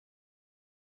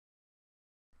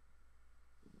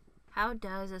how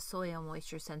does a soil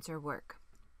moisture sensor work?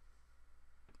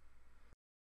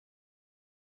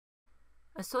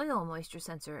 A soil moisture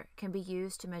sensor can be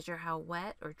used to measure how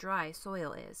wet or dry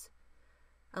soil is,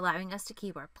 allowing us to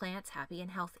keep our plants happy and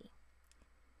healthy.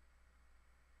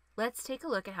 Let's take a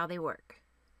look at how they work.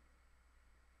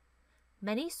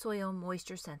 Many soil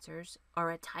moisture sensors are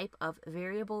a type of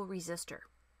variable resistor.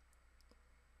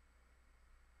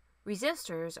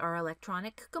 Resistors are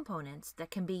electronic components that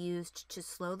can be used to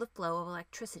slow the flow of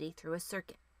electricity through a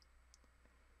circuit.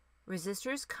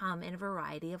 Resistors come in a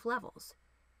variety of levels,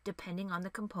 depending on the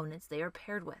components they are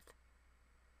paired with.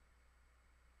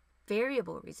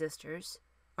 Variable resistors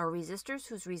are resistors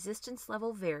whose resistance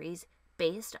level varies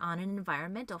based on an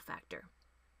environmental factor.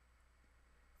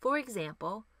 For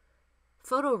example,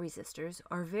 photoresistors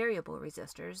are variable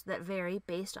resistors that vary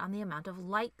based on the amount of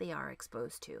light they are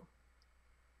exposed to.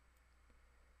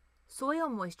 Soil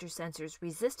moisture sensors'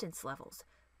 resistance levels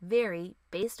vary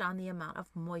based on the amount of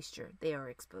moisture they are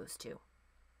exposed to.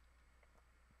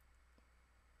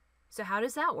 So how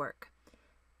does that work?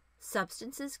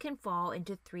 Substances can fall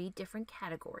into 3 different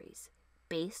categories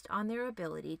based on their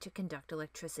ability to conduct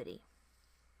electricity.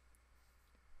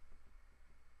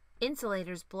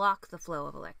 Insulators block the flow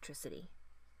of electricity.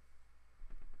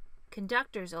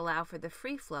 Conductors allow for the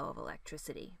free flow of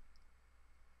electricity.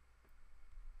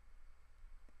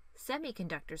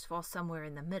 Semiconductors fall somewhere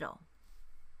in the middle.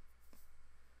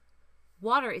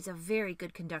 Water is a very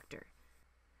good conductor.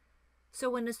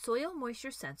 So when a soil moisture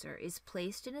sensor is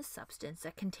placed in a substance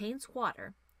that contains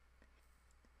water,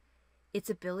 its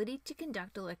ability to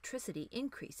conduct electricity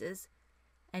increases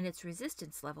and its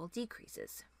resistance level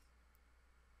decreases.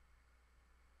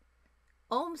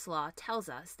 Ohm's law tells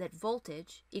us that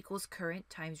voltage equals current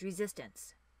times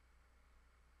resistance.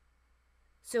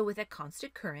 So with a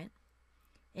constant current,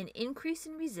 an increase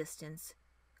in resistance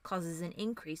causes an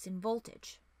increase in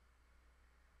voltage.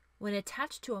 When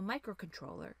attached to a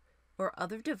microcontroller or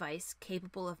other device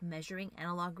capable of measuring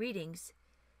analog readings,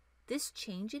 this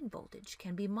change in voltage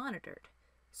can be monitored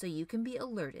so you can be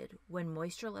alerted when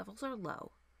moisture levels are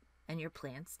low and your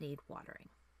plants need watering.